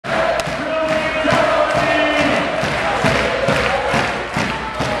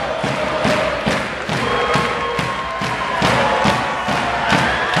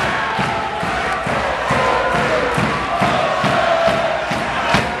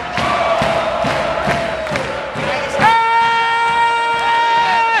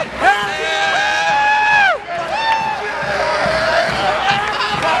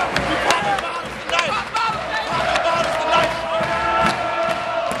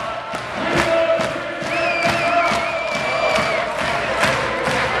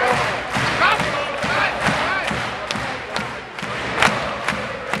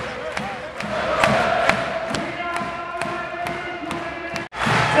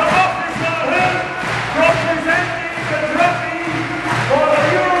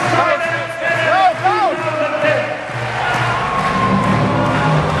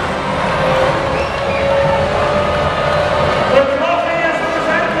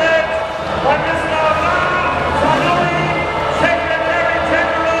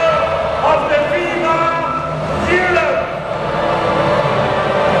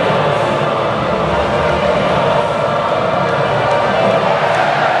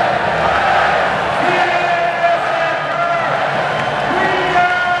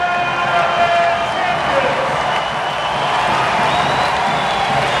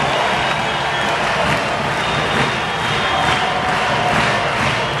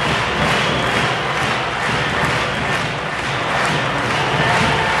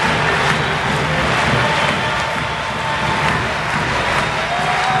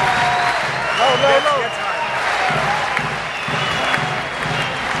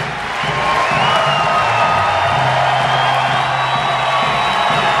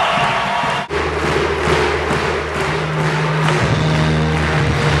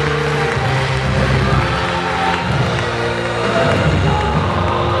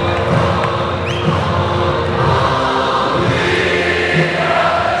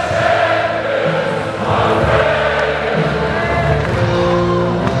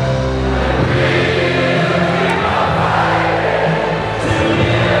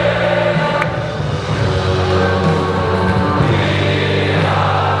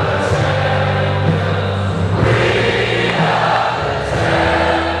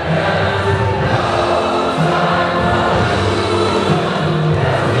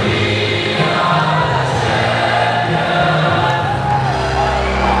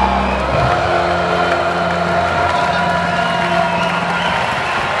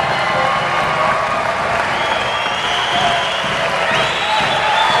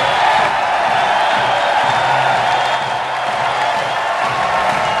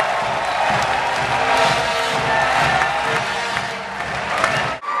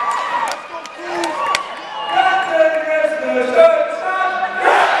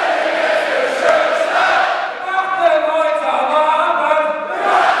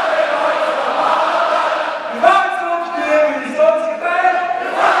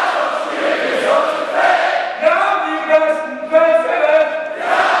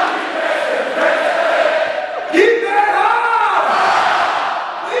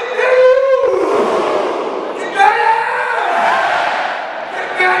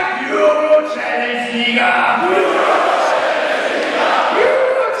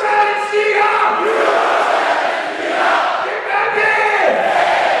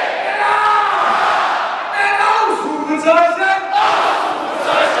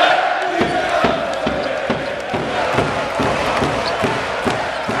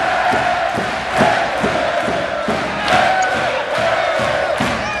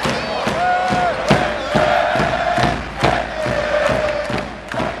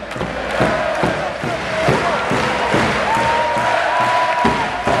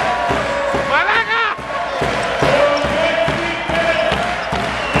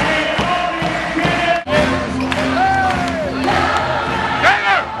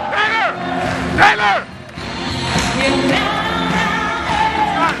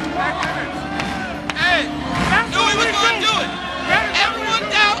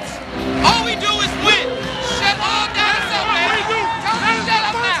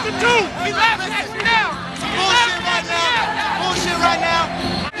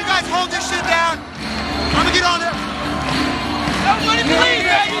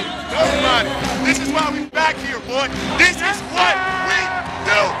about it. This is why we back here, boy. This is what we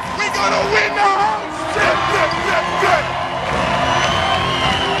do. We're gonna win the whole shit.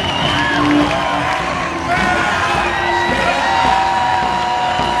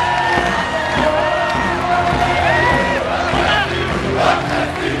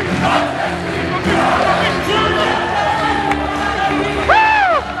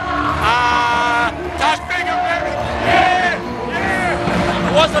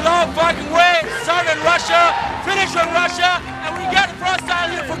 It was a long fucking way, started in Russia, finished in Russia, and we got the first time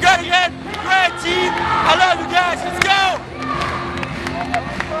here for Gottingen. Great team. I love you guys. Let's go.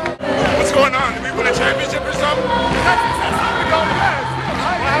 What's going on? Did we win a championship or something? What happened?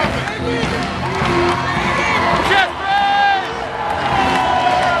 Cheers, boys!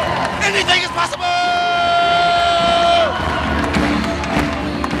 Anything is possible!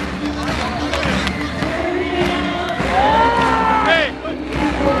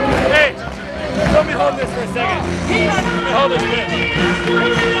 Let me hold this for a second. Let me hold it a minute.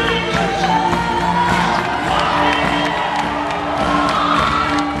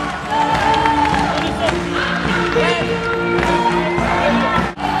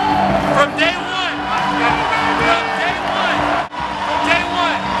 From day one,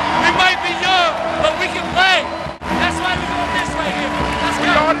 we might be young, but we can play. That's why we're going this way here. Let's go. We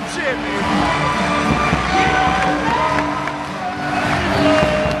are the champions.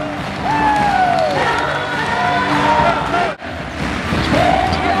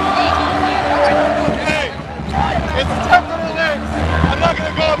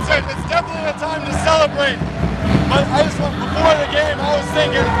 It's definitely a time to celebrate. But I just want, before the game, I was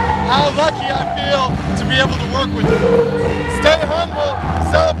thinking how lucky I feel to be able to work with you. Stay humble,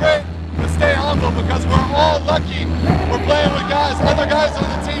 celebrate, but stay humble because we're all lucky. We're playing with other guys on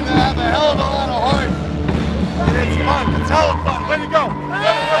the team that have a hell of a lot of heart. And it's fun. It's hella fun. Way to go.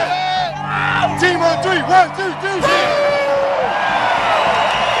 Team on three. 1, 2, 3.